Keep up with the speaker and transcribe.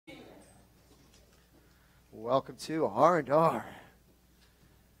Welcome to R&R.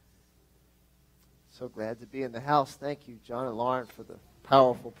 So glad to be in the house. Thank you, John and Lauren, for the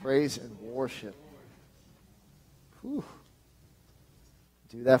powerful praise and worship. Whew.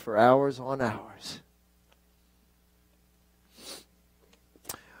 Do that for hours on hours.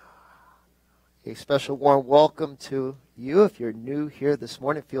 A special warm welcome to you. If you're new here this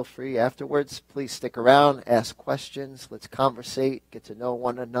morning, feel free afterwards. Please stick around, ask questions. Let's conversate, get to know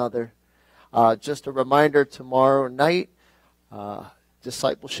one another. Just a reminder, tomorrow night,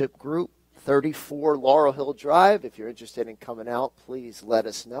 discipleship group, 34 Laurel Hill Drive. If you're interested in coming out, please let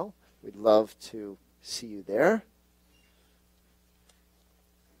us know. We'd love to see you there.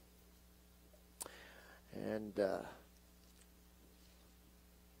 And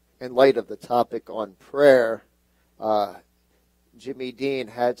in light of the topic on prayer, Jimmy Dean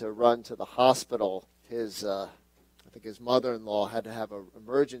had to run to the hospital. I think his mother-in-law had to have an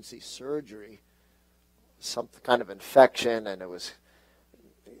emergency surgery, some kind of infection, and it was,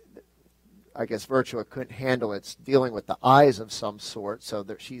 I guess, Virtua couldn't handle it. It's dealing with the eyes of some sort, so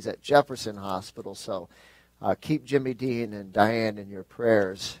she's at Jefferson Hospital. So keep Jimmy Dean and Diane in your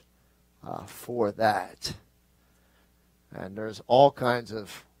prayers for that. And there's all kinds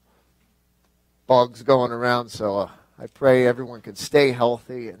of bugs going around, so I pray everyone can stay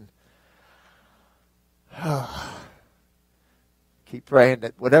healthy and keep praying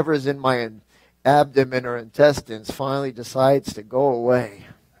that whatever is in my abdomen or intestines finally decides to go away.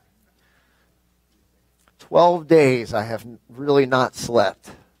 12 days I have really not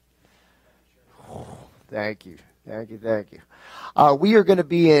slept. Thank you. We are going to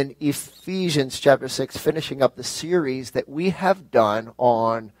be in Ephesians chapter 6, finishing up the series that we have done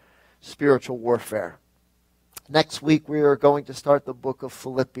on spiritual warfare. Next week we are going to start the book of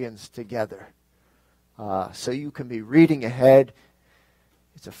Philippians together. So you can be reading ahead.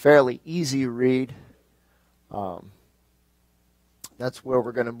 It's a fairly easy read. That's where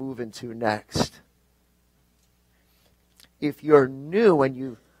we're going to move into next. If you're new and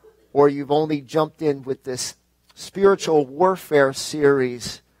you've only jumped in with this spiritual warfare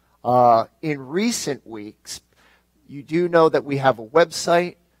series in recent weeks, you do know that we have a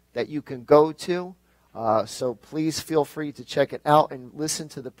website that you can go to. So please feel free to check it out and listen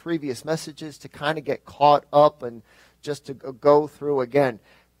to the previous messages to kind of get caught up and just to go through again.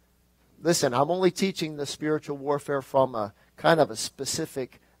 Listen, I'm only teaching the spiritual warfare from a kind of a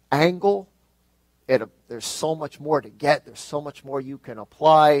specific angle. There's so much more to get. There's so much more you can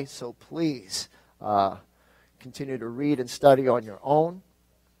apply. So please continue to read and study on your own.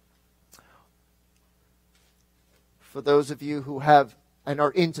 For those of you who have and are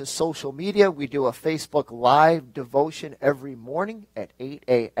into social media, we do a Facebook Live devotion every morning at 8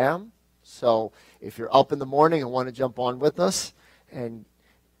 a.m. So if you're up in the morning and want to jump on with us and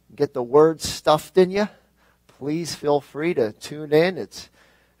get the word stuffed in you, please feel free to tune in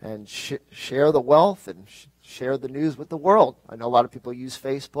and share the wealth and share the news with the world. I know a lot of people use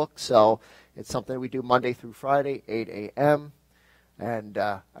Facebook, so it's something we do Monday through Friday, 8 a.m. And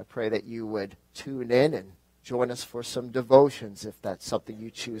I pray that you would tune in and join us for some devotions if that's something you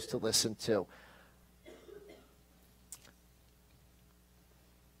choose to listen to.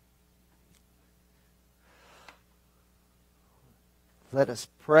 Let us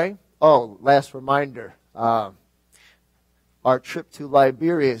pray. Oh, last reminder. Our trip to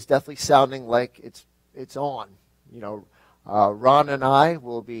Liberia is definitely sounding like it's on. Ron and I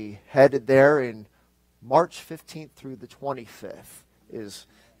will be headed there in March 15th through the 25th is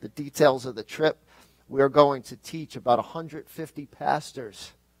the details of the trip. We are going to teach about 150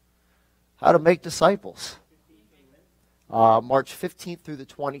 pastors how to make disciples. March 15th through the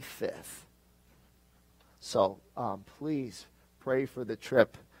 25th. So please pray for the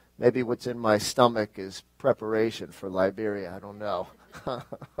trip. Maybe what's in my stomach is preparation for Liberia. I don't know.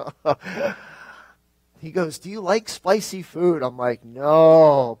 He goes, "Do you like spicy food?" I'm like,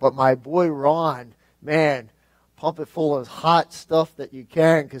 "No." But my boy Ron, man, pump it full of hot stuff that you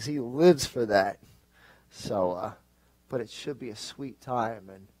can because he lives for that. So, but it should be a sweet time.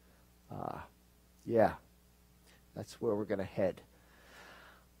 And, yeah, that's where we're going to head.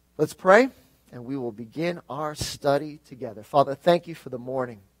 Let's pray, and we will begin our study together. Father, thank you for the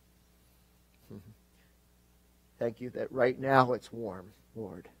morning. Thank you that right now it's warm,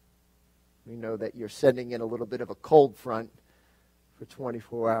 Lord. We know that you're sending in a little bit of a cold front for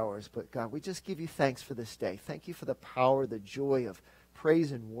 24 hours. But God, we just give you thanks for this day. Thank you for the power, the joy of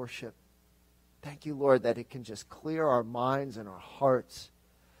praise and worship. Thank you, Lord, that it can just clear our minds and our hearts.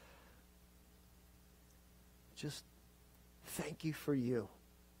 Just thank you for you.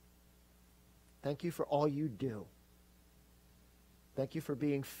 Thank you for all you do. Thank you for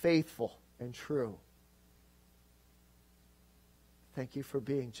being faithful and true. Thank you for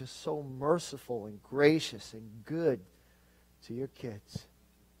being just so merciful and gracious and good to your kids.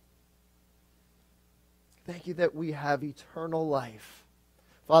 Thank you that we have eternal life.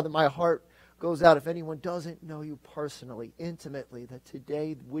 Father, my heart goes out if anyone doesn't know you personally, intimately, that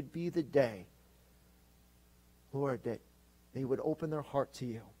today would be the day, Lord, that they would open their heart to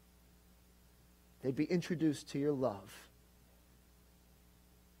you. They'd be introduced to your love.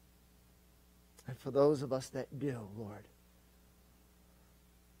 And for those of us that do, Lord,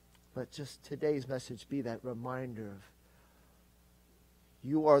 let just today's message be that reminder of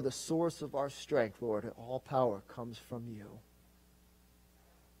you are the source of our strength, Lord, and all power comes from you.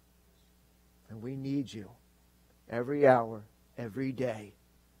 And we need you every hour, every day.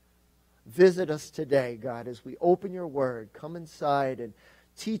 Visit us today, God, as we open your word. Come inside and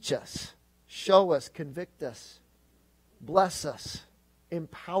teach us, show us, convict us, bless us,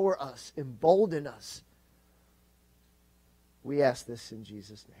 empower us, embolden us. We ask this in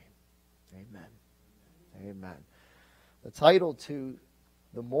Jesus' name. Amen. Amen. The title to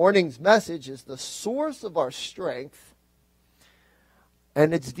the morning's message is The Source of Our Strength,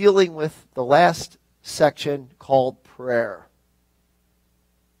 and it's dealing with the last section called prayer.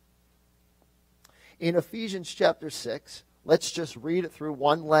 In Ephesians chapter 6, let's just read it through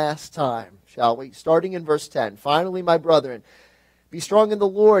one last time, shall we? Starting in verse 10. Finally, my brethren, be strong in the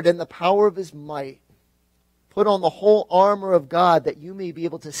Lord and the power of his might. Put on the whole armor of God, that you may be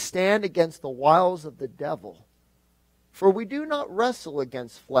able to stand against the wiles of the devil. For we do not wrestle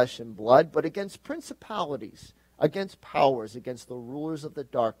against flesh and blood, but against principalities, against powers, against the rulers of the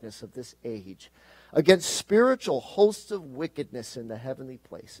darkness of this age, against spiritual hosts of wickedness in the heavenly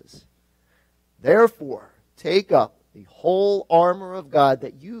places. Therefore, take up the whole armor of God,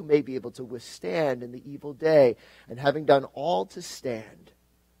 that you may be able to withstand in the evil day, and having done all to stand.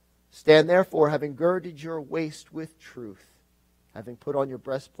 Stand therefore, having girded your waist with truth, having put on your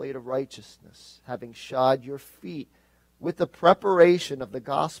breastplate of righteousness, having shod your feet with the preparation of the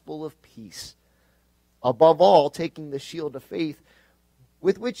gospel of peace. Above all, taking the shield of faith,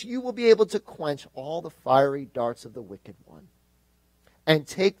 with which you will be able to quench all the fiery darts of the wicked one. And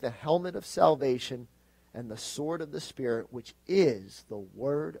take the helmet of salvation and the sword of the Spirit, which is the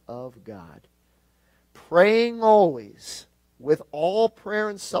word of God. Praying always with all prayer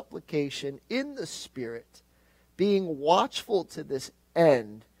and supplication in the Spirit, being watchful to this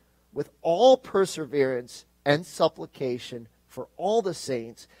end with all perseverance and supplication for all the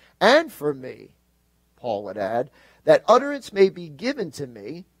saints and for me, Paul would add, that utterance may be given to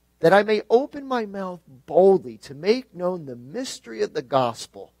me, that I may open my mouth boldly to make known the mystery of the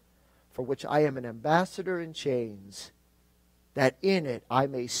gospel, for which I am an ambassador in chains, that in it I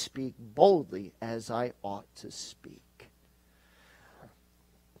may speak boldly as I ought to speak.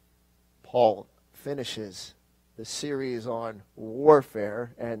 Paul finishes the series on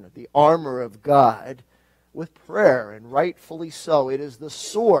warfare and the armor of God with prayer, and rightfully so. It is the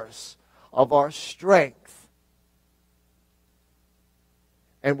source of our strength.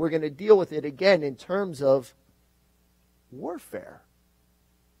 And we're going to deal with it again in terms of warfare.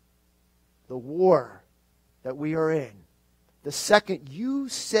 The war that we are in. The second you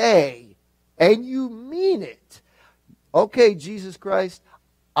say, and you mean it, okay, Jesus Christ,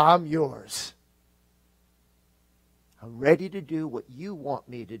 I'm yours. I'm ready to do what you want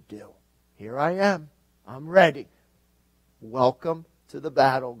me to do. Here I am. I'm ready. Welcome to the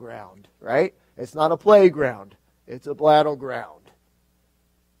battleground, right? It's not a playground. It's a battleground.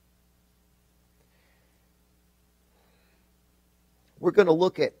 We're going to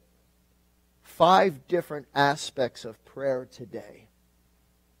look at 5 different aspects of prayer today.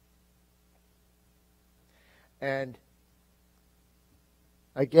 And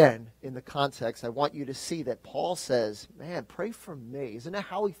again, in the context, I want you to see that Paul says, man, pray for me. Isn't that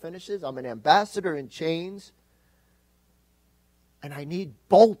how he finishes? I'm an ambassador in chains, and I need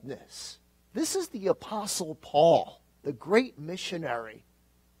boldness. This is the Apostle Paul, the great missionary.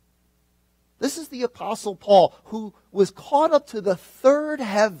 This is the Apostle Paul, who was caught up to the third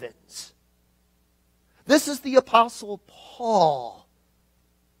heavens. This is the Apostle Paul,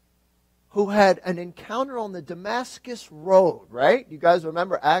 who had an encounter on the Damascus Road, right? You guys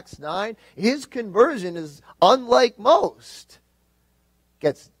remember Acts 9? His conversion is unlike most.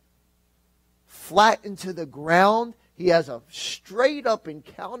 Gets flat into the ground. He has a straight up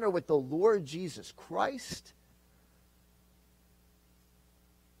encounter with the Lord Jesus Christ.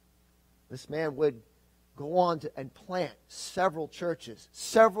 This man would go on and plant several churches,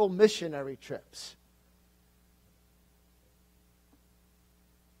 several missionary trips.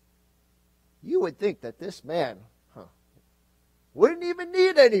 You would think that this man wouldn't even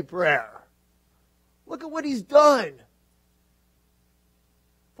need any prayer. Look at what he's done.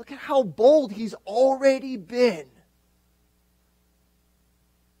 Look at how bold he's already been.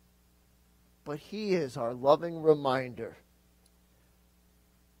 But he is our loving reminder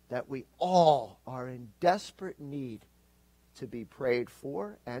that we all are in desperate need to be prayed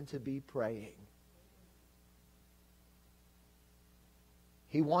for and to be praying.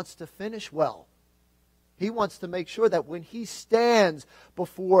 He wants to finish well. He wants to make sure that when he stands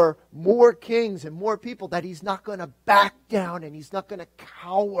before more kings and more people, that he's not going to back down and he's not going to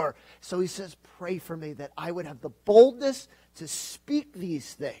cower. So he says, pray for me that I would have the boldness to speak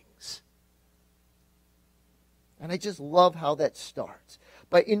these things. And I just love how that starts.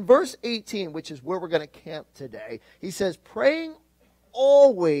 But in verse 18, which is where we're going to camp today, he says, praying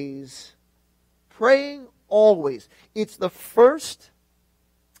always. Praying always. It's the first,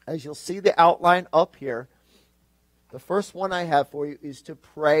 as you'll see the outline up here, the first one I have for you is to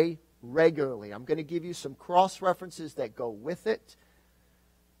pray regularly. I'm going to give you some cross-references that go with it.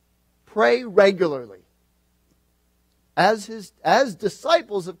 Pray regularly. As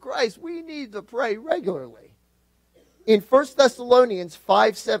disciples of Christ, we need to pray regularly. In 1 Thessalonians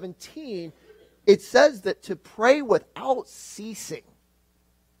 5:17, it says that to pray without ceasing.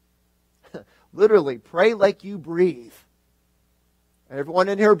 Literally, pray like you breathe. Everyone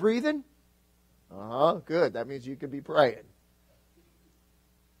in here breathing? Good. That means you can be praying.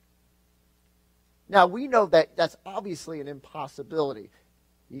 Now, we know that that's obviously an impossibility.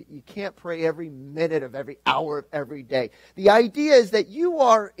 You can't pray every minute of every hour of every day. The idea is that you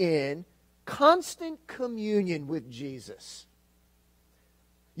are in constant communion with Jesus.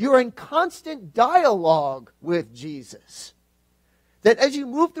 You're in constant dialogue with Jesus. That as you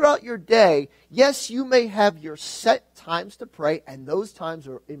move throughout your day, yes, you may have your set times to pray, and those times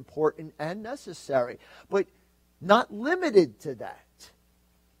are important and necessary, but not limited to that.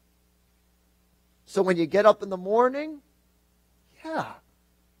 So when you get up in the morning,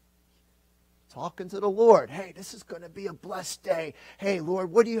 talking to the Lord. Hey, this is going to be a blessed day. Hey,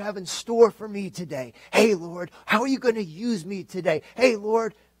 Lord, what do you have in store for me today? Hey, Lord, how are you going to use me today? Hey,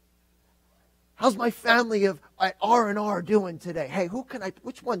 Lord, how's my family of R&R doing today? Hey,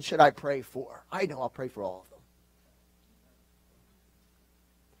 which one should I pray for? I know I'll pray for all of them.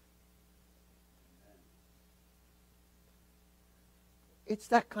 It's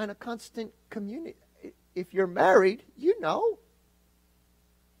that kind of constant community. If you're married, you know.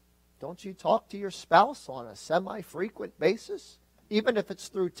 Don't you talk to your spouse on a semi-frequent basis? Even if it's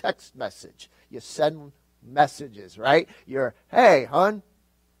through text message. You send messages, right? Hey, hon,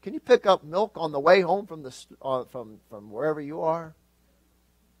 can you pick up milk on the way home from from wherever you are?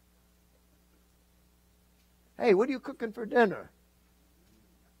 Hey, what are you cooking for dinner?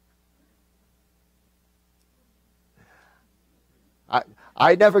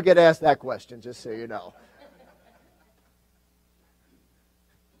 I never get asked that question, just so you know.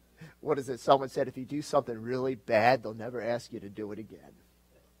 What is it? Someone said if you do something really bad, they'll never ask you to do it again.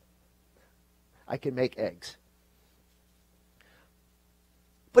 I can make eggs.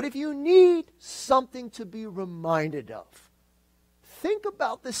 But if you need something to be reminded of, think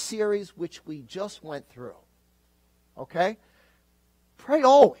about the series which we just went through. Okay? Pray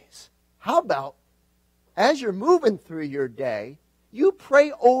always. How about, as you're moving through your day, you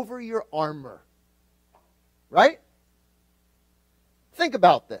pray over your armor. Right? Think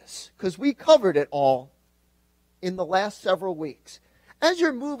about this, because we covered it all in the last several weeks. As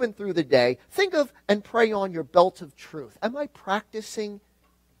you're moving through the day, think of and pray on your belt of truth. Am I practicing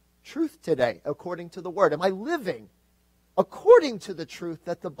truth today according to the Word? Am I living according to the truth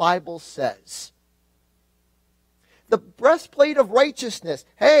that the Bible says? The breastplate of righteousness.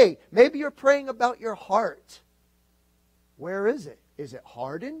 Hey, maybe you're praying about your heart. Where is it? Is it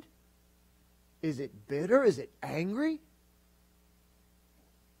hardened? Is it bitter? Is it angry?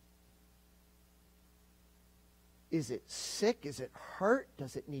 Is it sick? Is it hurt?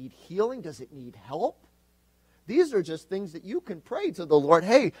 Does it need healing? Does it need help? These are just things that you can pray to the Lord.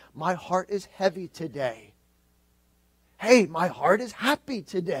 Hey, my heart is heavy today. Hey, my heart is happy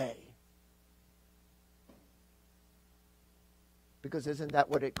today. Because isn't that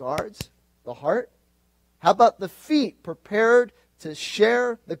what it guards? The heart? How about the feet prepared to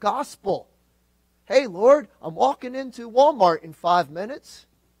share the gospel? Hey, Lord, I'm walking into Walmart in 5 minutes.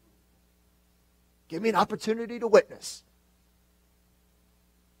 Give me an opportunity to witness.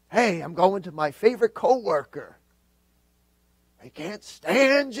 Hey, I'm going to my favorite coworker. They can't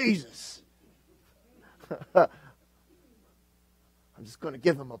stand Jesus. I'm just going to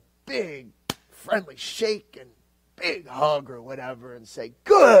give him a big, friendly shake and big hug or whatever and say,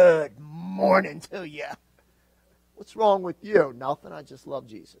 good morning to you. What's wrong with you? Nothing. I just love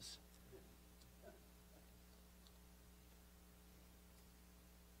Jesus.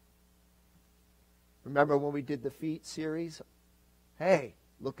 Remember when we did the feet series? Hey,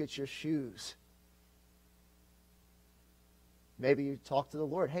 look at your shoes. Maybe you talk to the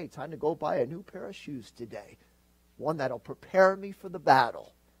Lord, hey, time to go buy a new pair of shoes today. One that'll prepare me for the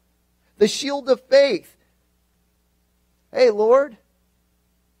battle. The shield of faith. Hey, Lord,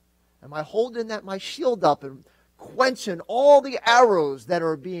 am I holding my shield up and quenching all the arrows that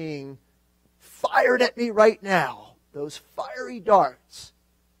are being fired at me right now? Those fiery darts.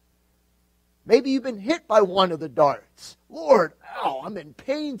 Maybe you've been hit by one of the darts. Lord, ow, I'm in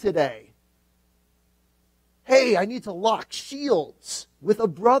pain today. Hey, I need to lock shields with a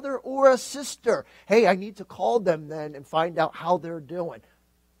brother or a sister. Hey, I need to call them then and find out how they're doing.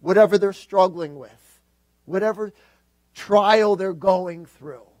 Whatever they're struggling with. Whatever trial they're going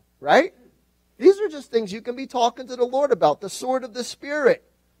through. Right? These are just things you can be talking to the Lord about. The sword of the Spirit.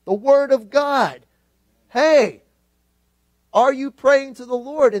 The Word of God. Hey, are you praying to the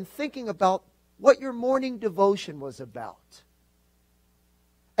Lord and thinking about what your morning devotion was about?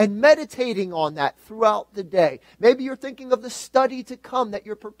 And meditating on that throughout the day. Maybe you're thinking of the study to come that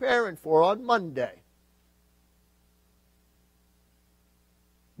you're preparing for on Monday.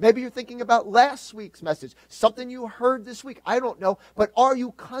 Maybe you're thinking about last week's message, something you heard this week. I don't know. But are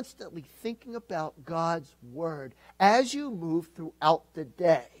you constantly thinking about God's Word as you move throughout the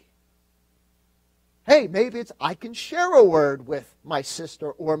day? Hey, maybe it's I can share a word with my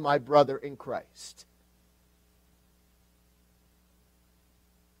sister or my brother in Christ.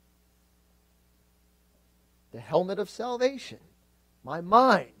 The helmet of salvation. My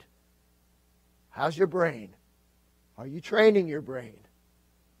mind. How's your brain? Are you training your brain?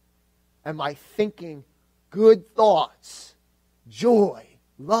 Am I thinking good thoughts, joy,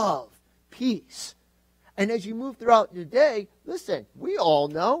 love, peace? And as you move throughout your day, listen, we all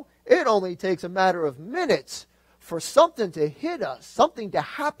know it only takes a matter of minutes for something to hit us, something to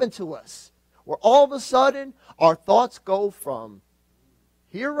happen to us, where all of a sudden our thoughts go from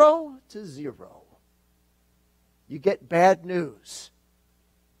hero to zero. You get bad news.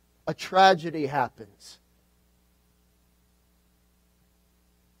 A tragedy happens.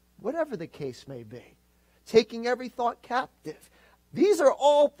 Whatever the case may be. Taking every thought captive. These are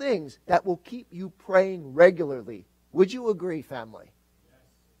all things that will keep you praying regularly. Would you agree, family?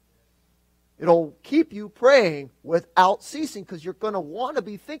 It'll keep you praying without ceasing because you're going to want to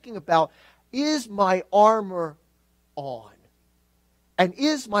be thinking about, is my armor on? And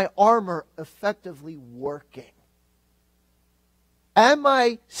is my armor effectively working? Am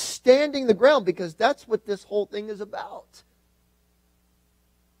I standing the ground? Because that's what this whole thing is about.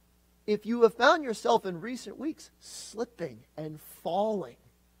 If you have found yourself in recent weeks slipping and falling,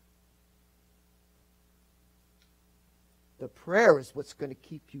 the prayer is what's going to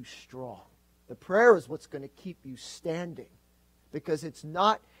keep you strong. The prayer is what's going to keep you standing. Because it's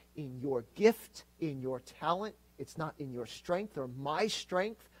not in your gift, in your talent. It's not in your strength or my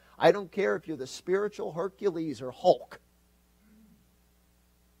strength. I don't care if you're the spiritual Hercules or Hulk.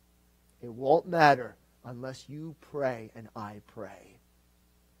 It won't matter unless you pray and I pray.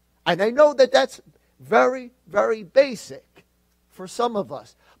 And I know that that's very, very basic for some of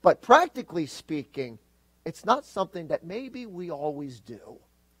us. But practically speaking, it's not something that maybe we always do.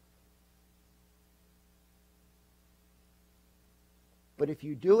 But if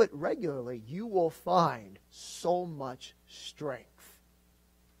you do it regularly, you will find so much strength.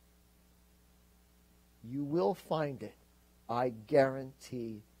 You will find it. I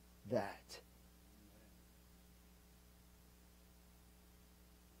guarantee that.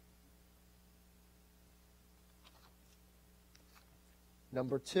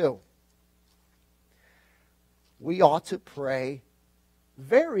 Number 2, we ought to pray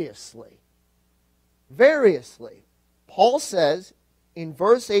variously. Variously. Paul says in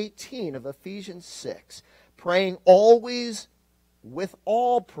verse 18 of Ephesians 6, praying always with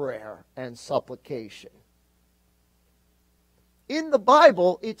all prayer and supplication. In the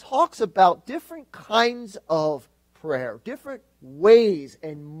Bible, it talks about different kinds of prayer, different ways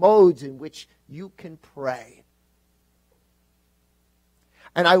and modes in which you can pray.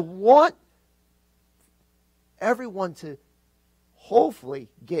 And I want everyone to hopefully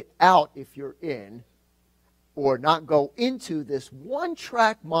get out, if you're in, or not go into this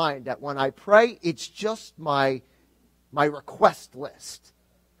one-track mind that when I pray, it's just my request list.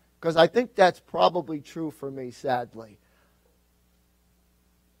 Because I think that's probably true for me, sadly.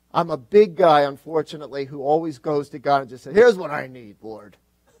 I'm a big guy, unfortunately, who always goes to God and just says, here's what I need, Lord.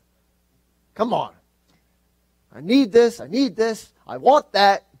 Come on. I need this, I want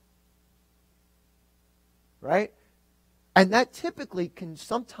that. Right? And that typically can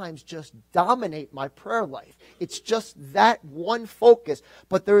sometimes just dominate my prayer life. It's just that one focus.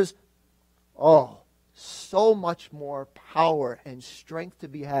 But there's, so much more power and strength to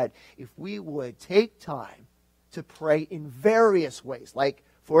be had if we would take time to pray in various ways. Like,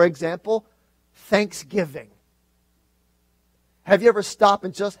 for example, thanksgiving. Have you ever stopped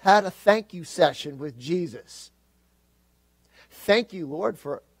and just had a thank you session with Jesus? Thank you, Lord,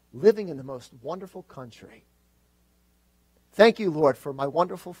 for living in the most wonderful country. Thank you, Lord, for my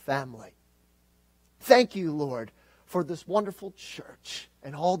wonderful family. Thank you, Lord, for this wonderful church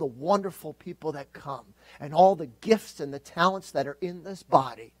and all the wonderful people that come and all the gifts and the talents that are in this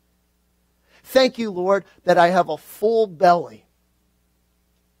body. Thank you, Lord, that I have a full belly,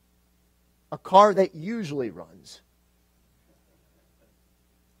 a car that usually runs,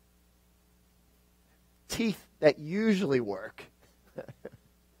 teeth that usually work,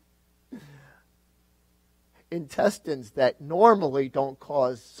 intestines that normally don't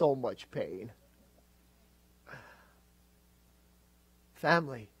cause so much pain.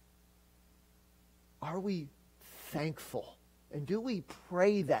 Family, are we thankful? And do we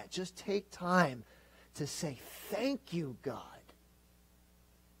pray that? Just take time to say, thank you, God.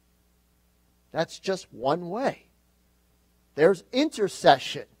 That's just one way. There's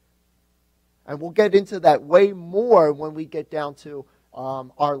intercession. And we'll get into that way more when we get down to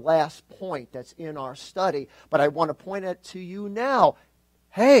our last point that's in our study. But I want to point it to you now.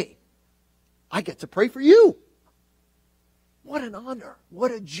 Hey, I get to pray for you. What an honor.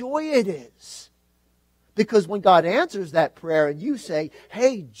 What a joy it is. Because when God answers that prayer and you say,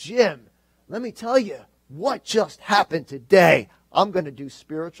 hey, Jim, let me tell you what just happened today. I'm going to do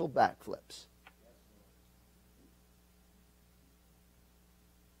spiritual backflips.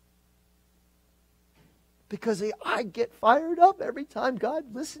 Because I get fired up every time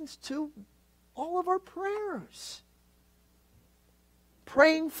God listens to all of our prayers.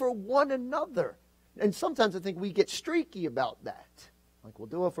 Praying for one another. And sometimes I think we get streaky about that. Like we'll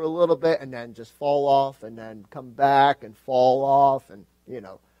do it for a little bit and then just fall off and then come back and fall off and,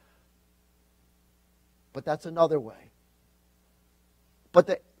 But that's another way.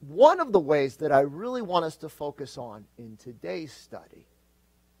 But one of the ways that I really want us to focus on in today's study,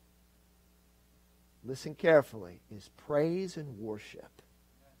 listen carefully, is praise and worship.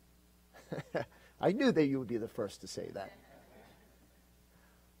 I knew that you would be the first to say that.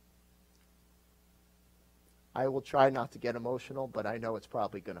 I will try not to get emotional, but I know it's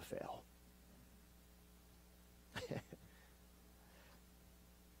probably going to fail.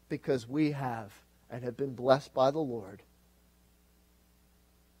 Because we have and have been blessed by the Lord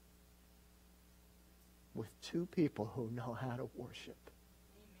with two people who know how to worship.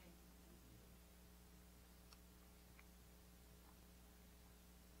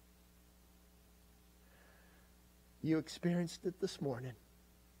 You experienced it this morning.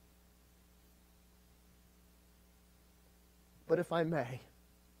 But if I may,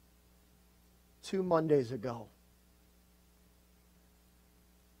 2 Mondays ago,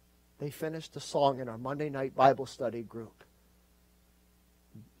 they finished a song in our Monday night Bible study group.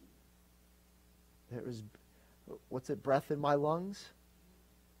 It was, what's it, Breath in My Lungs?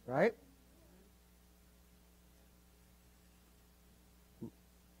 Right?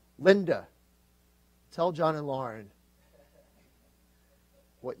 Linda, tell John and Lauren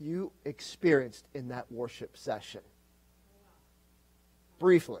what you experienced in that worship session.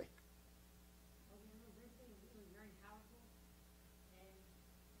 Briefly.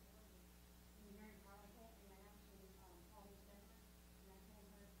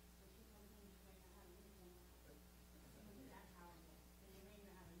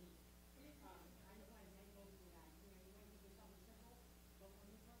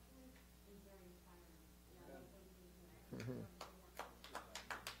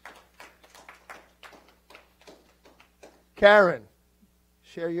 Karen,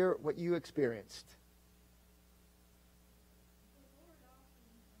 share what you experienced.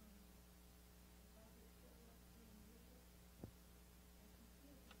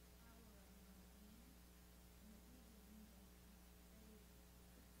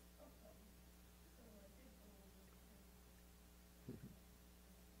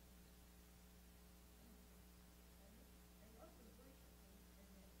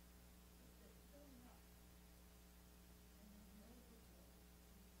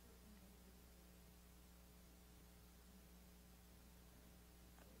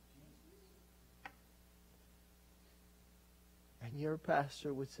 And your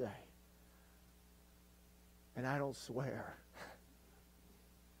pastor would say, and I don't swear,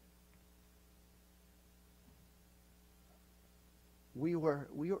 we were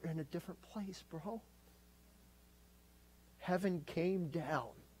in a different place, bro. Heaven came down.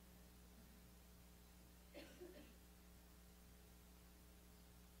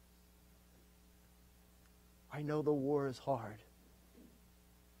 I know the war is hard.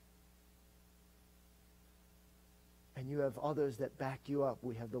 And you have others that back you up.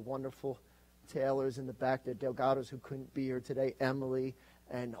 We have the wonderful Taylors in the back, the Delgados who couldn't be here today, Emily,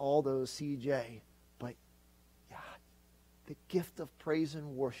 and all those, CJ. But, yeah, the gift of praise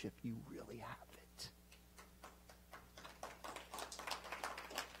and worship, you really have it.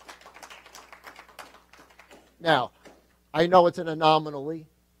 Now, I know it's an anomaly,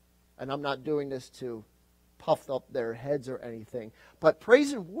 and I'm not doing this to puff up their heads or anything, but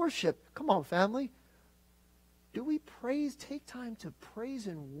praise and worship, come on, family. Do we praise, take time to praise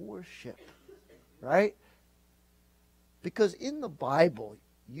and worship, right? Because in the Bible,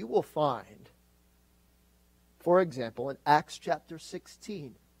 you will find, for example, in Acts chapter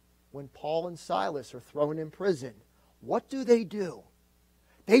 16, when Paul and Silas are thrown in prison, what do?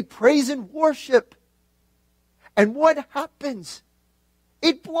 They praise and worship. And what happens?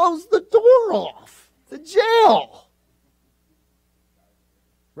 It blows the door off the jail.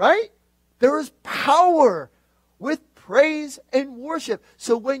 Right? There is power with praise and worship.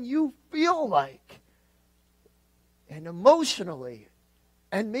 So when you feel like, and emotionally,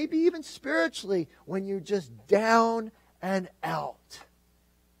 and maybe even spiritually, when you're just down and out,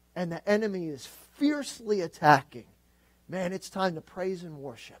 and the enemy is fiercely attacking, man, it's time to praise and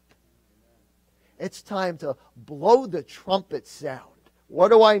worship. It's time to blow the trumpet sound. What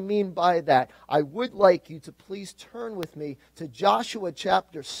do I mean by that? I would like you to please turn with me to Joshua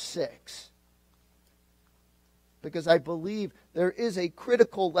chapter 6. Because I believe there is a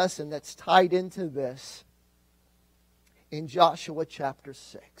critical lesson that's tied into this in Joshua chapter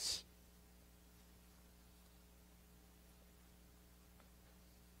 6.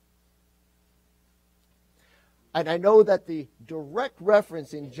 And I know that the direct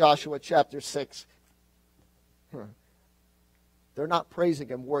reference in Joshua chapter 6, they're not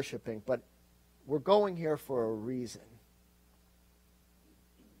praising and worshiping, but we're going here for a reason.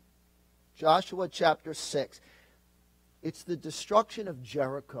 Joshua chapter 6. It's the destruction of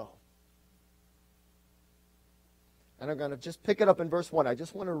Jericho. And I'm going to just pick it up in verse 1. I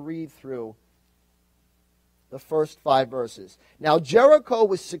just want to read through the first 5 verses. Now Jericho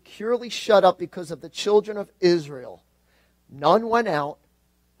was securely shut up because of the children of Israel. None went out,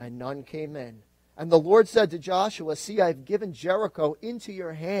 and none came in. And the Lord said to Joshua, see, I have given Jericho into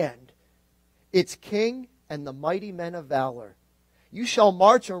your hand, its king and the mighty men of valor. You shall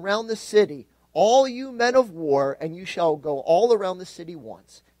march around the city, all you men of war, and you shall go all around the city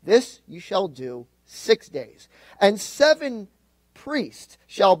once. This you shall do 6 days. And 7 priests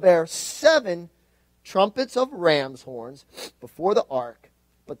shall bear 7 trumpets of ram's horns before the ark.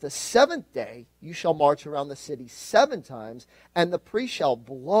 But the 7th day you shall march around the city 7 times, and the priest shall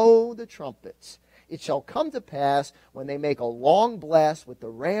blow the trumpets. It shall come to pass when they make a long blast with the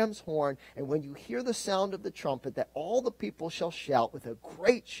ram's horn, and when you hear the sound of the trumpet, that all the people shall shout with a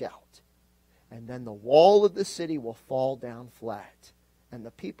great shout. And then the wall of the city will fall down flat, and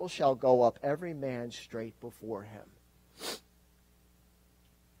the people shall go up every man straight before him.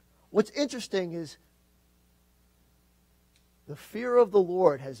 What's interesting is the fear of the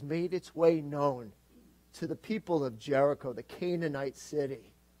Lord has made its way known to the people of Jericho, the Canaanite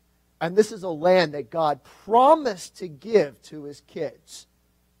city. And this is a land that God promised to give to his kids.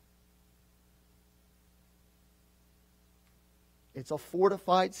 It's a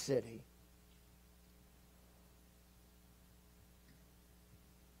fortified city.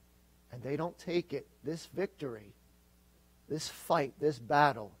 And they don't take it. This victory, this fight, this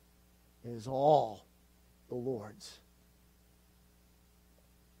battle is all the Lord's.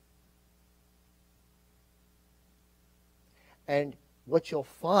 And what you'll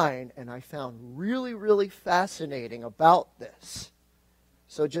find, and I found really, really fascinating about this,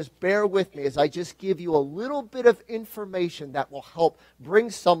 so just bear with me as I just give you a little bit of information that will help bring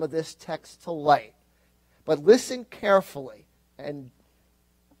some of this text to light. But listen carefully, and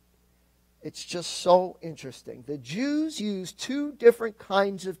it's just so interesting. The Jews used 2 different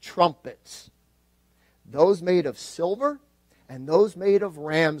kinds of trumpets, those made of silver and those made of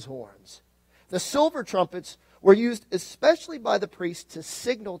ram's horns. The silver trumpets were used especially by the priests to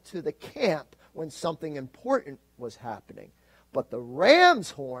signal to the camp when something important was happening. But the ram's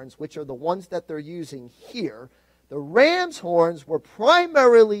horns, which are the ones that they're using here, the ram's horns were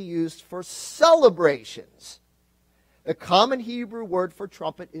primarily used for celebrations. The common Hebrew word for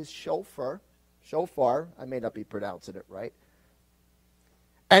trumpet is shofar. Shofar, I may not be pronouncing it right.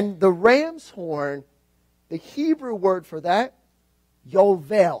 And the ram's horn, the Hebrew word for that,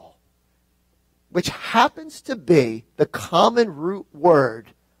 yovel, which happens to be the common root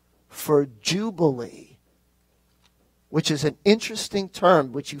word for jubilee. which is an interesting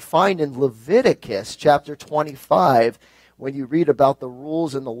term, which you find in Leviticus chapter 25, when you read about the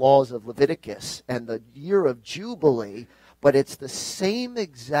rules and the laws of Leviticus and the year of Jubilee, but it's the same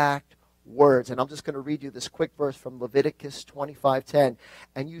exact words. And I'm just going to read you this quick verse from Leviticus 25:10.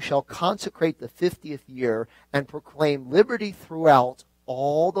 And you shall consecrate the 50th year and proclaim liberty throughout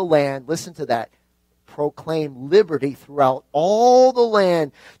all the land. Listen to that. Proclaim liberty throughout all the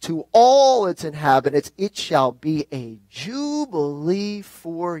land to all its inhabitants. It shall be a jubilee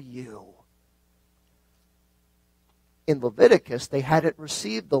for you. In Leviticus, they hadn't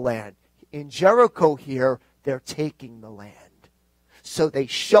received the land. In Jericho here, they're taking the land. So they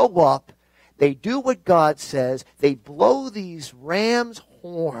show up, they do what God says, they blow these ram's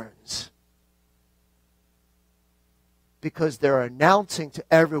horns because they're announcing to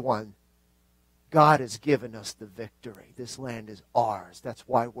everyone, God has given us the victory. This land is ours. That's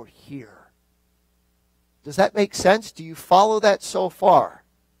why we're here. Does that make sense? Do you follow that so far?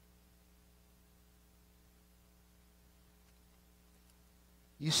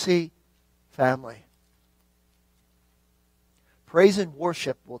 You see, family, praise and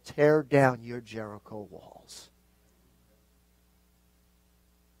worship will tear down your Jericho walls.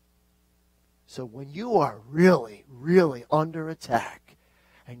 So when you are really, really under attack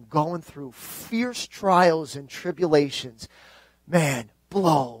and going through fierce trials and tribulations, man,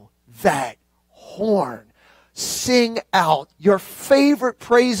 blow that horn. Sing out your favorite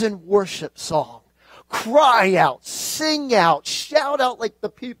praise and worship song. Cry out, sing out, shout out like the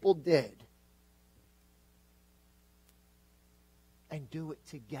people did. And do it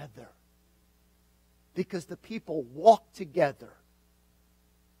together. Because the people walk together.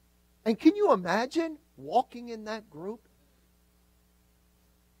 And can you imagine walking in that group?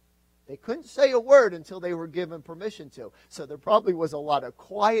 They couldn't say a word until they were given permission to. So there probably was a lot of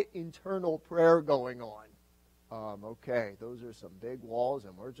quiet internal prayer going on. Okay, those are some big walls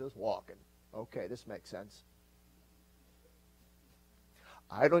and we're just walking. Okay, this makes sense.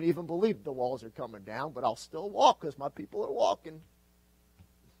 I don't even believe the walls are coming down, but I'll still walk because my people are walking.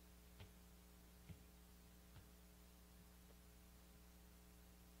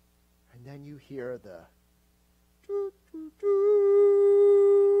 And then you hear the doo, doo, doo.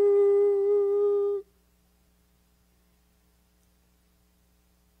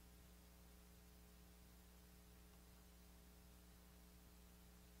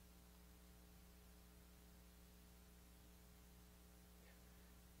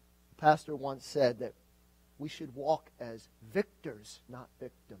 Pastor once said that we should walk as victors, not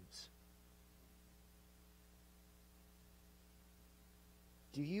victims.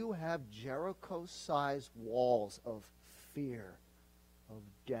 Do you have Jericho-sized walls of fear, of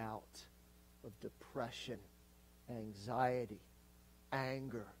doubt, of depression, anxiety,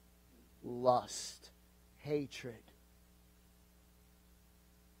 anger, lust, hatred?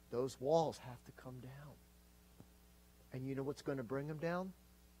 Those walls have to come down. And you know what's going to bring them down?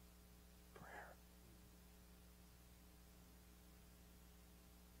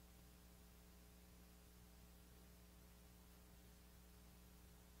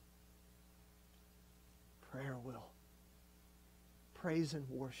 Prayer will. Praise and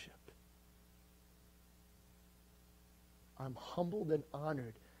worship. I'm humbled and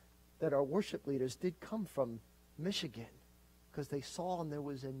honored that our worship leaders did come from Michigan because they saw and there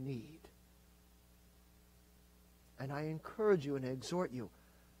was a need. And I encourage you and exhort you,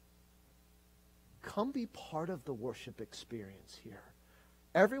 come be part of the worship experience here.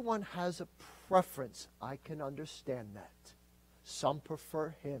 Everyone has a preference. I can understand that. Some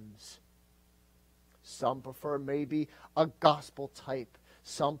prefer hymns. Some prefer maybe a gospel type.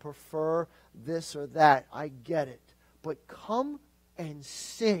 Some prefer this or that. I get it. But come and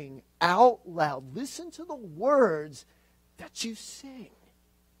sing out loud. Listen to the words that you sing.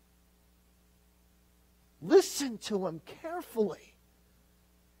 Listen to them carefully.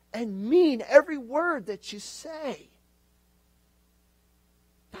 And mean every word that you say.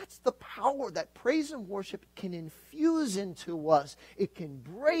 That's the power that praise and worship can infuse into us. It can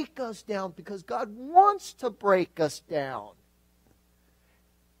break us down because God wants to break us down.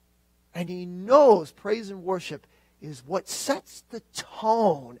 And He knows praise and worship is what sets the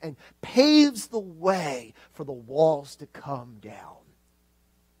tone and paves the way for the walls to come down.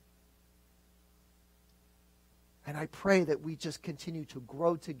 And I pray that we just continue to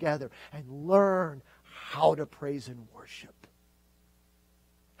grow together and learn how to praise and worship.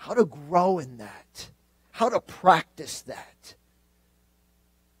 How to grow in that. How to practice that.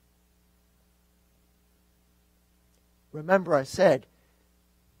 Remember I said,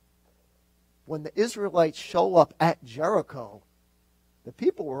 when the Israelites show up at Jericho, The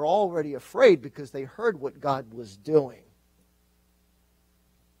people were already afraid because they heard what God was doing.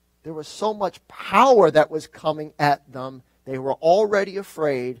 There was so much power that was coming at them. They were already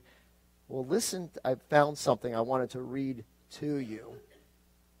afraid. Well, listen, I found something I wanted to read to you.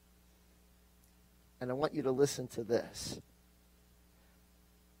 And I want you to listen to this.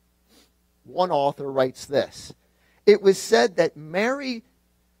 One author writes this. It was said that Mary,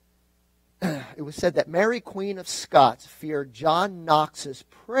 Queen of Scots, feared John Knox's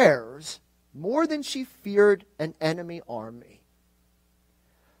prayers more than she feared an enemy army.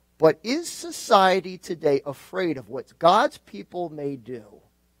 But is society today afraid of what God's people may do?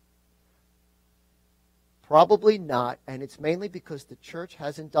 Probably not, and it's mainly because the church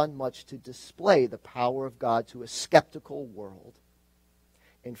hasn't done much to display the power of God to a skeptical world.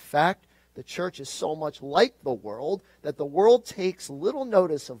 In fact, the church is so much like the world that the world takes little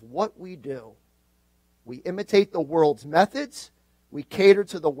notice of what we do. We imitate the world's methods, we cater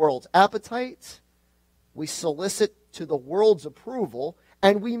to the world's appetites, we solicit to the world's approval,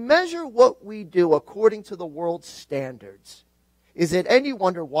 and we measure what we do according to the world's standards. Is it any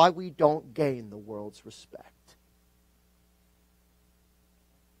wonder why we don't gain the world's respect?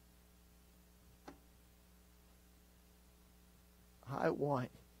 I want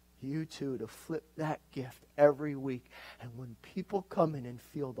you two to flip that gift every week. And when people come in and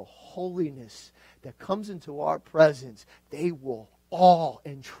feel the holiness that comes into our presence, they will awe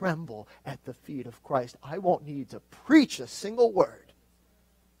and tremble at the feet of Christ. I won't need to preach a single word.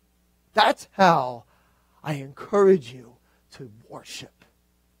 That's how I encourage you to worship.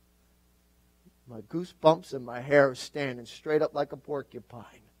 My goosebumps and my hair is standing straight up like a porcupine.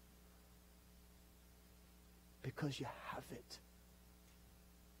 Because you have it.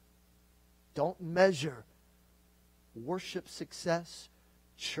 Don't measure worship success,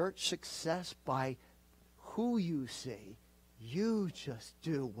 church success by who you see. You just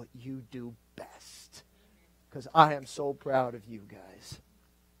do what you do best. Because I am so proud of you guys.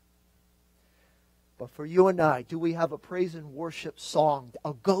 But for you and I, do we have a praise and worship song,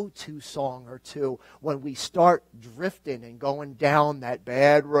 a go-to song or two when we start drifting and going down that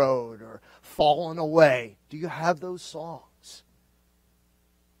bad road or falling away? Do you have those songs?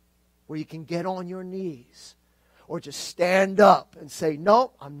 Where you can get on your knees or just stand up and say,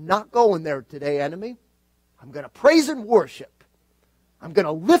 no, I'm not going there today, enemy. I'm going to praise and worship. I'm going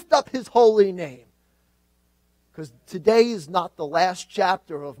to lift up His holy name. Because today is not the last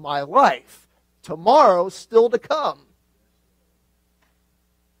chapter of my life. Tomorrow's still to come.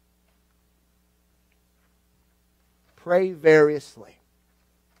 Pray variously.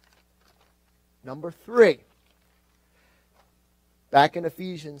 Number 3. Back in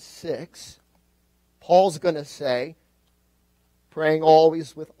Ephesians 6, Paul's going to say, praying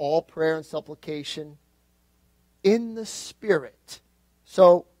always with all prayer and supplication in the Spirit.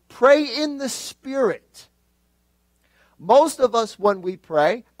 So, pray in the Spirit. Most of us, when we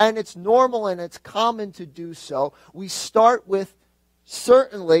pray, and it's normal and it's common to do so, we start with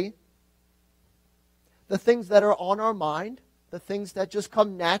certainly the things that are on our mind, the things that just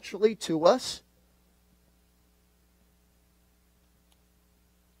come naturally to us.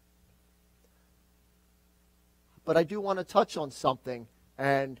 But I do want to touch on something,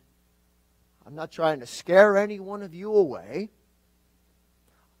 and I'm not trying to scare any one of you away.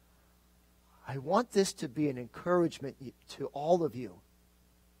 I want this to be an encouragement to all of you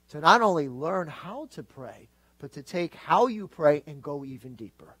to not only learn how to pray, but to take how you pray and go even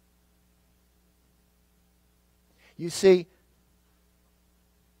deeper. You see,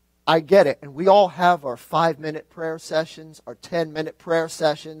 I get it, and we all have our 5-minute prayer sessions, our 10-minute prayer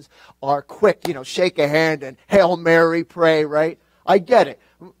sessions, our quick, shake a hand and Hail Mary pray, right? I get it.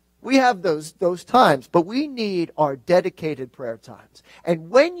 We have those times, but we need our dedicated prayer times. And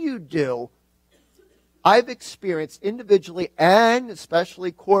when you do, I've experienced individually and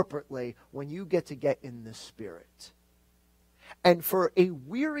especially corporately when you get in the Spirit. And for a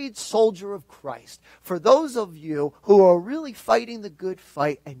wearied soldier of Christ, for those of you who are really fighting the good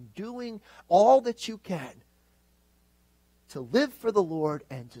fight and doing all that you can to live for the Lord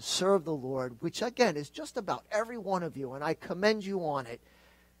and to serve the Lord, which again is just about every one of you, and I commend you on it,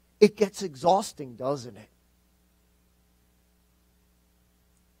 it gets exhausting, doesn't it?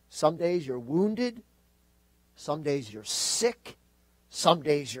 Some days you're wounded. Some days you're sick. Some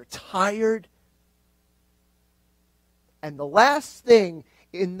days you're tired. And the last thing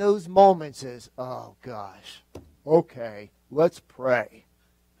in those moments is, oh gosh, okay, let's pray.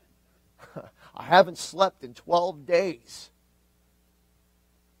 I haven't slept in 12 days.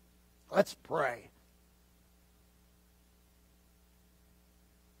 Let's pray.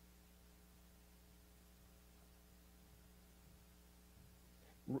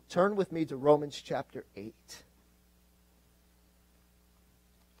 Turn with me to Romans chapter 8.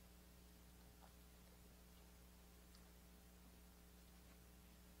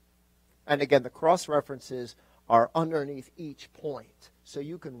 And again, the cross-references are underneath each point. So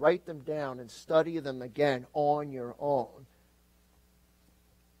you can write them down and study them again on your own.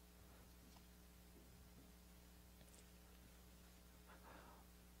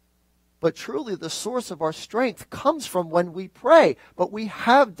 But truly, the source of our strength comes from when we pray. But we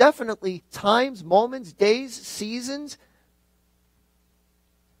have definitely times, moments, days, seasons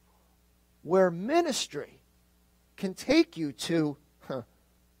where ministry can take you to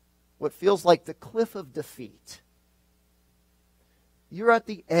what feels like the cliff of defeat. You're at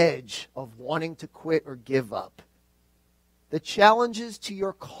the edge of wanting to quit or give up. The challenges to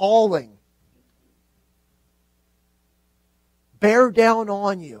your calling bear down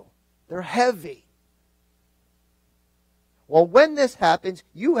on you. They're heavy. Well, when this happens,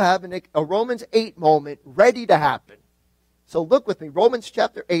 you have a Romans 8 moment ready to happen. So look with me, Romans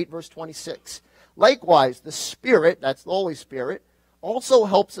chapter 8, verse 26. Likewise, the Spirit, that's the Holy Spirit, also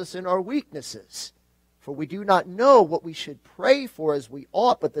helps us in our weaknesses. For we do not know what we should pray for as we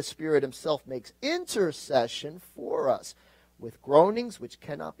ought, but the Spirit himself makes intercession for us with groanings which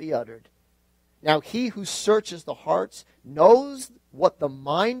cannot be uttered. Now he who searches the hearts knows what the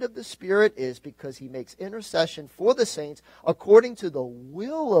mind of the Spirit is, because he makes intercession for the saints according to the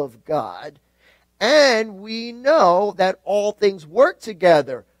will of God. And we know that all things work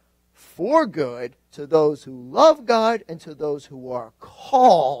together for good to those who love God and to those who are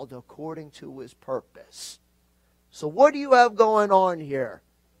called according to his purpose. So what do you have going on here?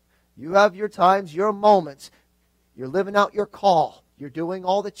 You have your times, your moments. You're living out your call. You're doing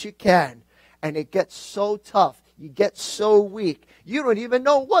all that you can. And it gets so tough. You get so weak. You don't even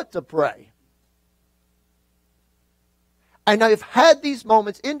know what to pray. And I've had these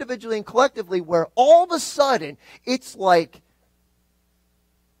moments individually and collectively where all of a sudden it's like,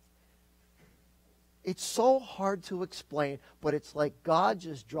 it's so hard to explain, but it's like God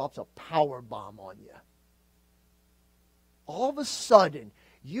just drops a power bomb on you. All of a sudden,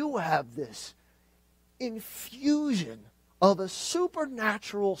 you have this infusion of a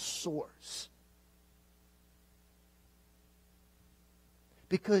supernatural source.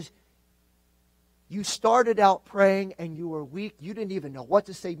 Because you started out praying and you were weak. You didn't even know what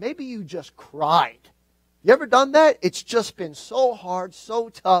to say. Maybe you just cried. You ever done that? It's just been so hard, so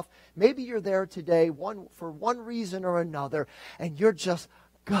tough. Maybe you're there today for one reason or another, and you're just,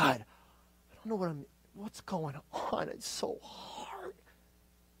 God, I don't know what's going on. It's so hard.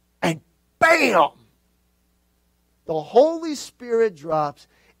 And bam! The Holy Spirit drops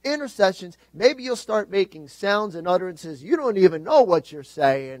intercessions. Maybe you'll start making sounds and utterances. You don't even know what you're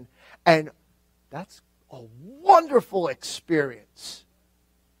saying. And that's a wonderful experience.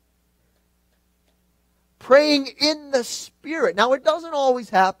 Praying in the Spirit. Now, it doesn't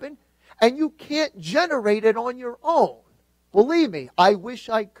always happen, and you can't generate it on your own. Believe me, I wish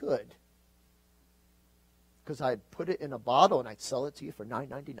I could. Because I'd put it in a bottle and I'd sell it to you for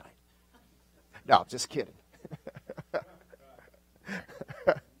 $9.99. No, just kidding.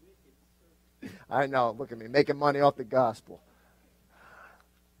 I know, look at me, making money off the gospel.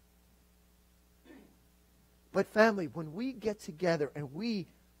 But family, when we get together and we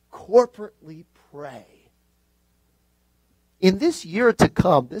corporately pray, in this year to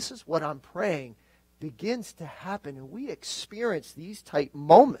come, this is what I'm praying begins to happen, and we experience these type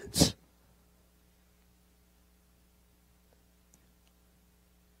moments.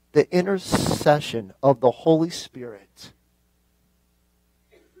 The intercession of the Holy Spirit.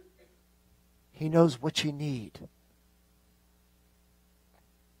 He knows what you need.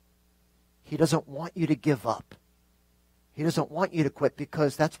 He doesn't want you to give up. He doesn't want you to quit,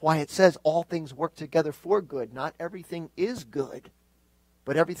 because that's why it says all things work together for good. Not everything is good,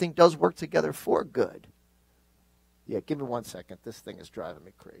 but everything does work together for good. Yeah, give me 1 second. This thing is driving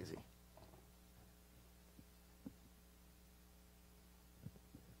me crazy.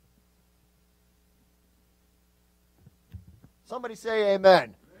 Somebody say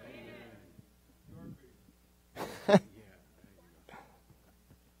amen.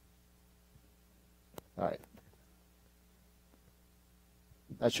 All right.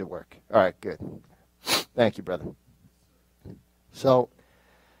 That should work. All right, good. Thank you, brother. So,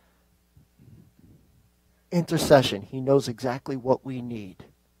 intercession. He knows exactly what we need,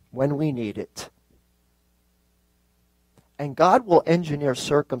 when we need it. And God will engineer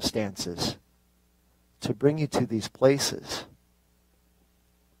circumstances to bring you to these places.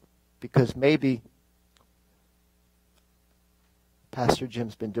 Because maybe Pastor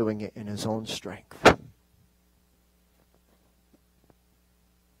Jim's been doing it in his own strength.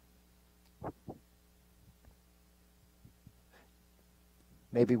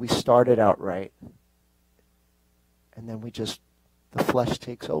 Maybe we started out right, and then the flesh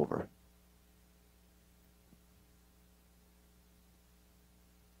takes over.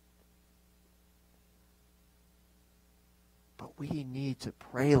 But we need to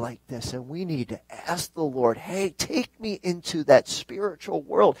pray like this, and we need to ask the Lord, hey, take me into that spiritual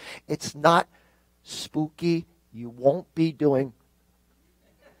world. It's not spooky. You won't be doing,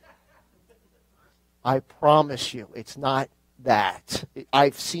 I promise you, it's not that.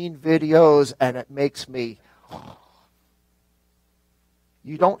 I've seen videos, and it makes me,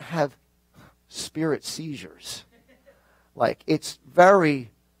 you don't have spirit seizures. Like, it's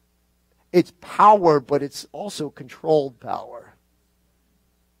power, but it's also controlled power.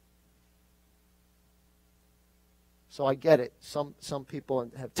 So I get it. Some people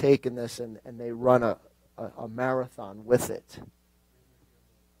have taken this and they run a marathon with it.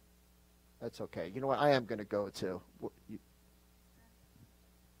 That's okay. You know what? I am going to go too.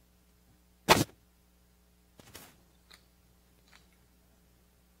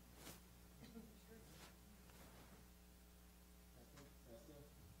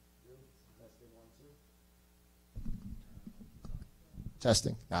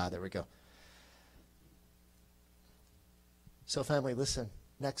 Testing. There we go. So family, listen.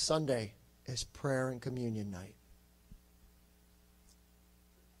 Next Sunday is prayer and communion night.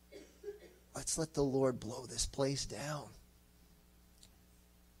 Let's let the Lord blow this place down.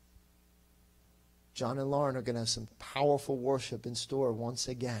 John and Lauren are going to have some powerful worship in store once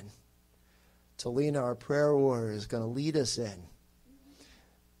again. Talina, our prayer warrior, is going to lead us in.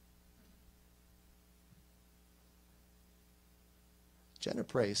 Jenna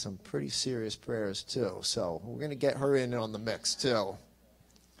prays some pretty serious prayers too, so we're going to get her in on the mix too.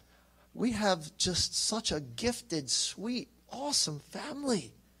 We have just such a gifted, sweet, awesome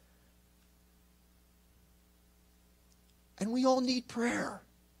family. And we all need prayer.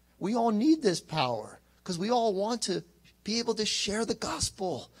 We all need this power because we all want to be able to share the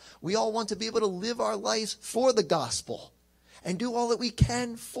gospel. We all want to be able to live our lives for the gospel and do all that we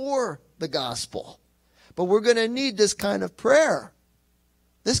can for the gospel. But we're going to need this kind of prayer.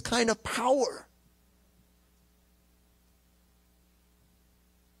 This kind of power.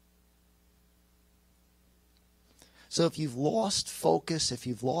 So if you've lost focus, if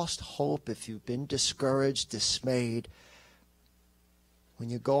you've lost hope, if you've been discouraged, dismayed, when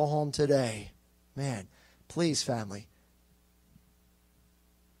you go home today, man, please, family,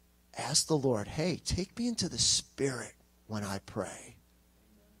 ask the Lord, hey, take me into the Spirit when I pray.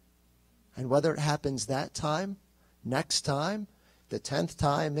 And whether it happens that time, next time, the 10th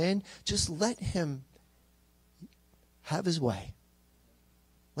time in, just let him have his way.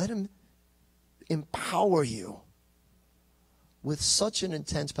 Let him empower you with such an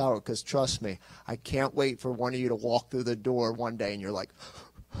intense power, because trust me, I can't wait for one of you to walk through the door one day and you're like,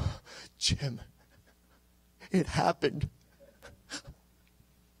 Jim, it happened.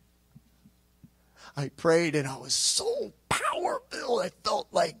 I prayed and I was so power-filled. I felt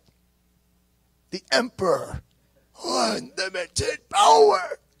like the emperor. Unlimited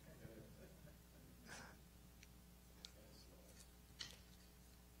power.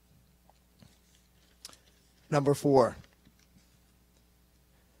 Number 4.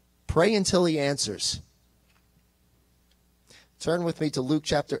 Pray until he answers. Turn with me to Luke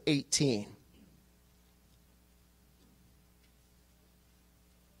chapter 18.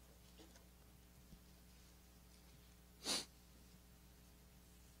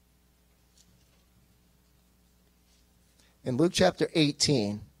 In Luke chapter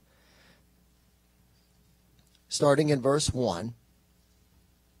 18, starting in verse 1,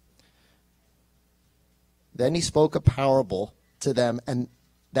 then he spoke a parable to them, and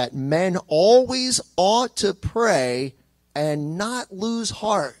that men always ought to pray and not lose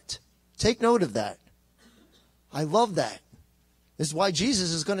heart. Take note of that. I love that. This is why Jesus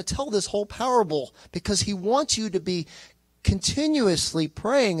is going to tell this whole parable, because he wants you to be continuously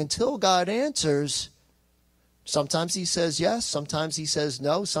praying until God answers. Sometimes he says yes, sometimes he says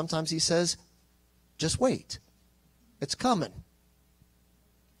no, sometimes he says, just wait. It's coming.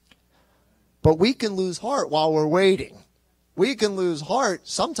 But we can lose heart while we're waiting. We can lose heart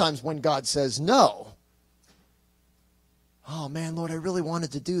sometimes when God says no. Oh man, Lord, I really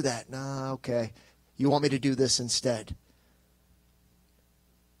wanted to do that. Nah, okay. You want me to do this instead.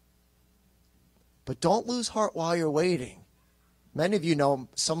 But don't lose heart while you're waiting. Many of you know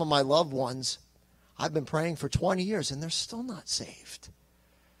some of my loved ones, I've been praying for 20 years and they're still not saved.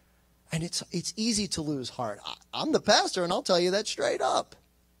 And it's easy to lose heart. I'm the pastor and I'll tell you that straight up.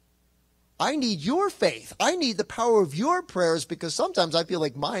 I need your faith. I need the power of your prayers, because sometimes I feel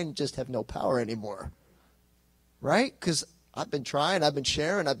like mine just have no power anymore. Right? Because I've been trying, I've been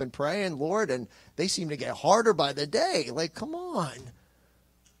sharing, I've been praying, Lord, and they seem to get harder by the day. Like, come on.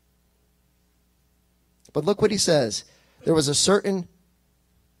 But look what he says. There was in a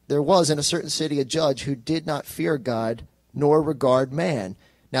certain city a judge who did not fear God nor regard man.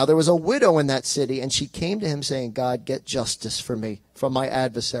 Now there was a widow in that city, and she came to him saying, God, get justice for me from my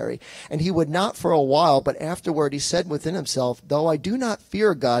adversary. And he would not for a while, but afterward he said within himself, though I do not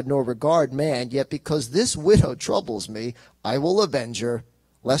fear God nor regard man, yet because this widow troubles me, I will avenge her,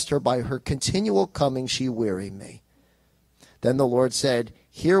 lest her by her continual coming she weary me. Then the Lord said,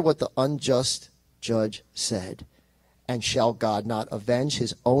 hear what the unjust judge said. And shall God not avenge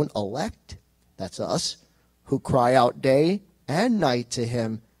his own elect, that's us, who cry out day and night to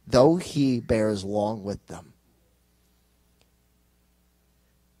him, though he bears long with them?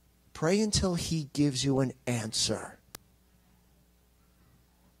 Pray until he gives you an answer.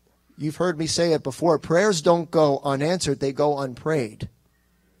 You've heard me say it before. Prayers don't go unanswered, they go unprayed.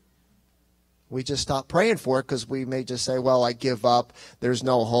 We just stop praying for it because we may just say, well, I give up. There's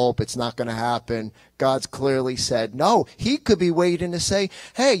no hope. It's not going to happen. God's clearly said no. He could be waiting to say,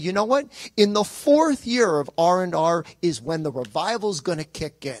 hey, you know what? In the 4th year of R&R is when the revival's going to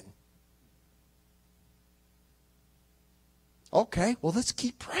kick in. Okay, well, let's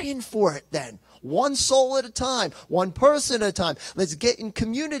keep praying for it then. One soul at a time, one person at a time. Let's get in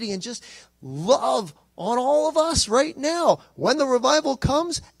community and just love on all of us right now. When the revival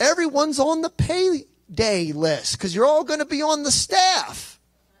comes, everyone's on the payday list because you're all going to be on the staff.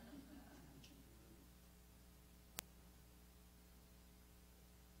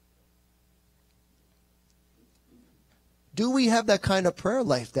 Do we have that kind of prayer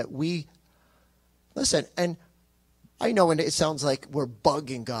life that we listen? And I know, and it sounds like we're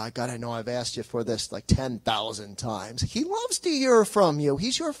bugging God. God, I know I've asked you for this like 10,000 times. He loves to hear from you.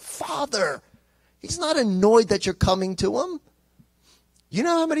 He's your Father. He's not annoyed that you're coming to him. You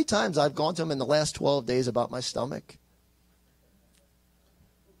know how many times I've gone to him in the last 12 days about my stomach?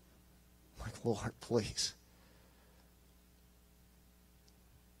 I'm like, Lord, please.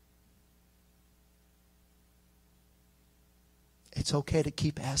 It's okay to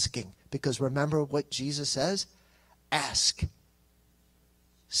keep asking, because remember what Jesus says? Ask,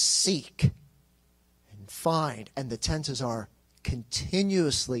 seek, and find. And the tenses are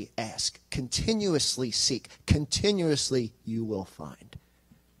continuously ask, continuously seek, continuously you will find.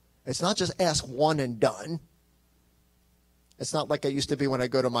 It's not just ask one and done. It's not like I used to be when I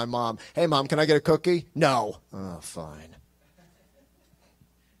go to my mom. Hey, Mom, can I get a cookie? No. Oh, fine.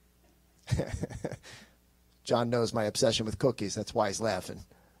 John knows my obsession with cookies. That's why he's laughing.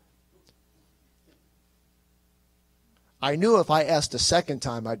 I knew if I asked a second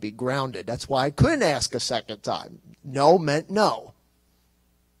time, I'd be grounded. That's why I couldn't ask a second time. No meant no.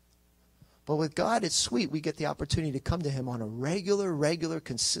 But with God, it's sweet. We get the opportunity to come to him on a regular,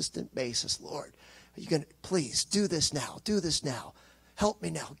 consistent basis. Lord, are you going to please do this now? Do this now. Help me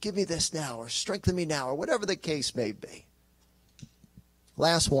now. Give me this now, or strengthen me now, or whatever the case may be.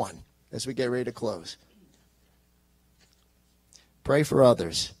 Last one as we get ready to close. Pray for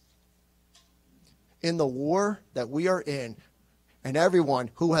others. In the war that we are in, and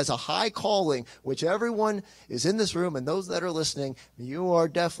everyone who has a high calling, which everyone is in this room and those that are listening, you are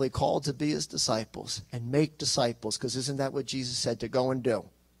definitely called to be his disciples and make disciples, because isn't that what Jesus said to go and do?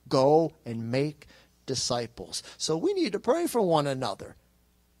 Go and make disciples. So we need to pray for one another,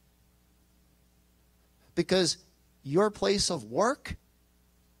 because your place of work,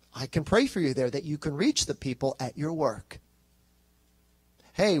 I can pray for you there that you can reach the people at your work.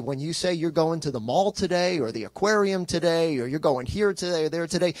 Hey, when you say you're going to the mall today or the aquarium today or you're going here today or there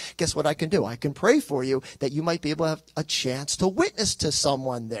today, guess what I can do? I can pray for you that you might be able to have a chance to witness to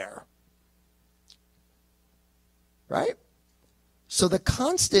someone there. Right? So the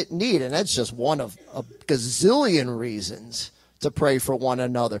constant need, and that's just one of a gazillion reasons to pray for one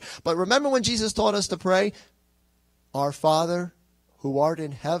another. But remember when Jesus taught us to pray, Our Father who art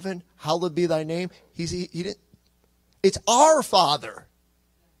in heaven, hallowed be thy name. It's our Father.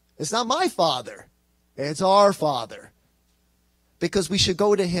 It's not my Father. It's our Father. Because we should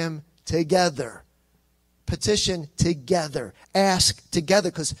go to him together. Petition together. Ask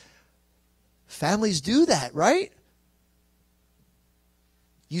together. Because families do that, right?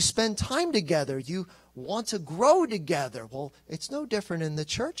 You spend time together. You want to grow together. Well, it's no different in the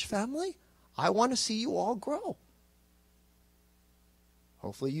church family. I want to see you all grow.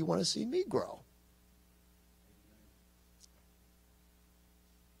 Hopefully you want to see me grow.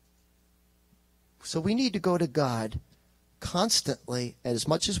 So we need to go to God constantly, as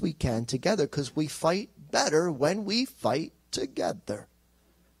much as we can, together, because we fight better when we fight together.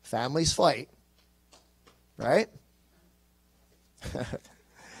 Families fight, right?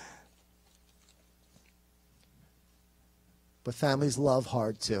 But families love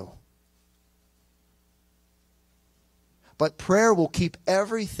hard too. But prayer will keep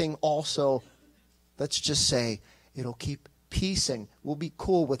everything also, let's just say, it'll keep peace and we'll be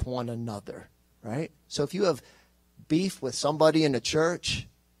cool with one another, right? So if you have beef with somebody in the church,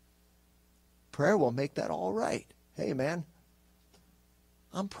 prayer will make that all right. Hey, man,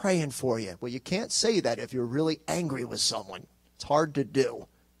 I'm praying for you. Well, you can't say that if you're really angry with someone. It's hard to do.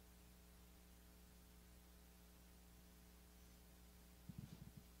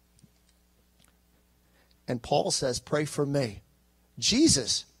 And Paul says, pray for me.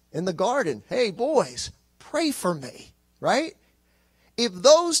 Jesus in the garden, hey, boys, pray for me, right? If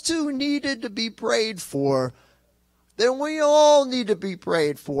those two needed to be prayed for, then we all need to be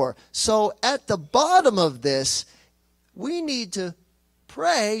prayed for. So at the bottom of this, we need to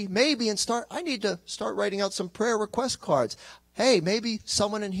pray maybe and I need to start writing out some prayer request cards. Hey, maybe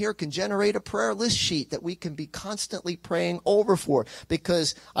someone in here can generate a prayer list sheet that we can be constantly praying over for.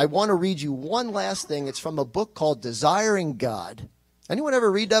 Because I want to read you one last thing. It's from a book called Desiring God. Anyone ever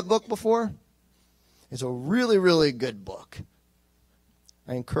read that book before? It's a really, really good book.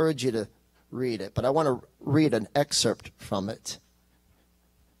 I encourage you to read it, but I want to read an excerpt from it.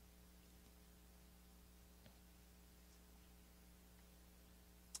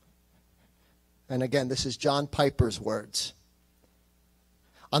 And again, this is John Piper's words.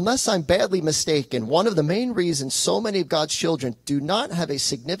 Unless I'm badly mistaken, one of the main reasons so many of God's children do not have a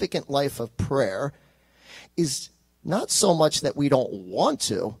significant life of prayer is not so much that we don't want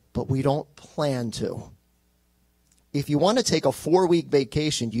to, but we don't plan to. If you want to take a 4-week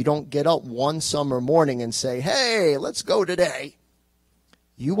vacation, you don't get up one summer morning and say, hey, let's go today.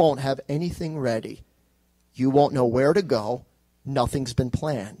 You won't have anything ready. You won't know where to go. Nothing's been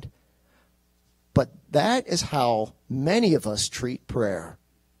planned. But that is how many of us treat prayer.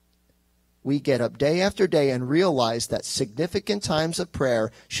 We get up day after day and realize that significant times of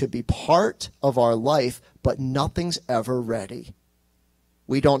prayer should be part of our life, but nothing's ever ready.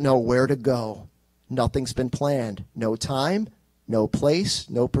 We don't know where to go. Nothing's been planned. No time, no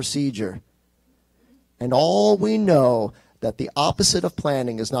place, no procedure. And all we know that the opposite of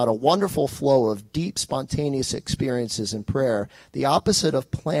planning is not a wonderful flow of deep, spontaneous experiences in prayer. The opposite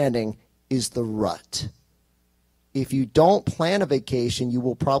of planning is the rut. If you don't plan a vacation, you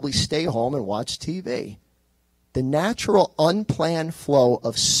will probably stay home and watch TV. The natural, unplanned flow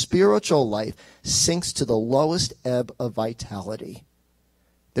of spiritual life sinks to the lowest ebb of vitality.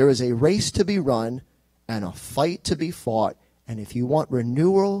 There is a race to be run and a fight to be fought. And if you want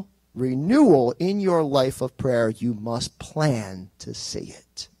renewal in your life of prayer, you must plan to see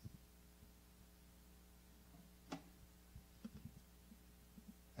it.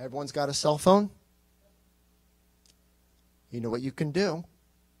 Everyone's got a cell phone? You know what you can do?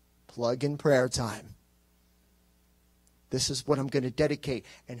 Plug in prayer time. This is what I'm going to dedicate,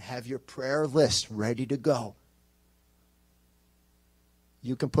 and have your prayer list ready to go.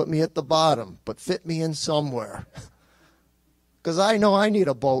 You can put me at the bottom, but fit me in somewhere. Because I know I need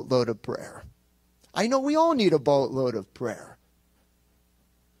a boatload of prayer. I know we all need a boatload of prayer.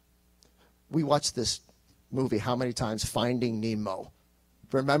 We watched this movie how many times? Finding Nemo.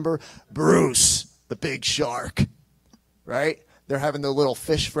 Remember? Bruce, the big shark. Right? They're having their little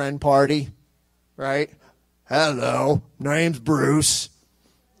fish friend party. Right? Hello, name's Bruce.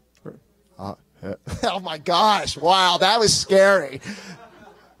 Oh my gosh, wow, that was scary.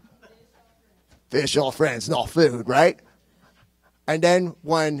 Fish all friends, no food, right? And then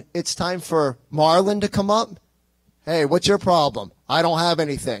when it's time for Marlin to come up, hey, what's your problem? I don't have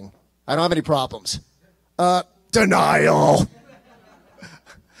anything. I don't have any problems. Denial.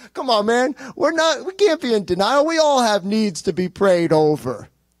 Come on, man. We can't be in denial. We all have needs to be prayed over.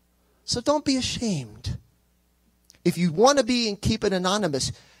 So don't be ashamed. If you want to be and keep it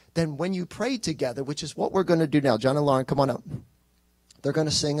anonymous, then when you pray together, which is what we're going to do now. John and Lauren, come on up. They're going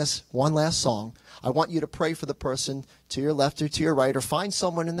to sing us one last song. I want you to pray for the person to your left or to your right, or find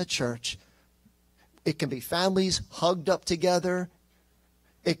someone in the church. It can be families hugged up together.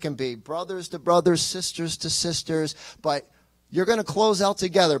 It can be brothers to brothers, sisters to sisters, but you're going to close out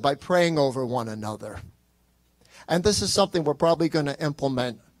together by praying over one another. And this is something we're probably going to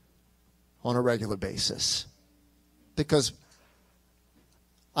implement on a regular basis. Because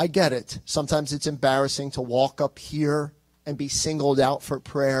I get it. Sometimes it's embarrassing to walk up here and be singled out for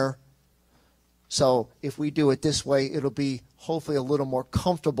prayer. So if we do it this way, it'll be hopefully a little more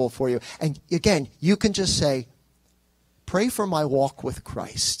comfortable for you. And again, you can just say, pray for my walk with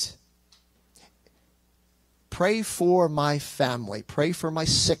Christ. Pray for my family. Pray for my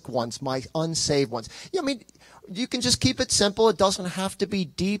sick ones, my unsaved ones. I mean, you can just keep it simple. It doesn't have to be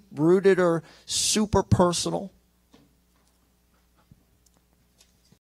deep-rooted or super personal.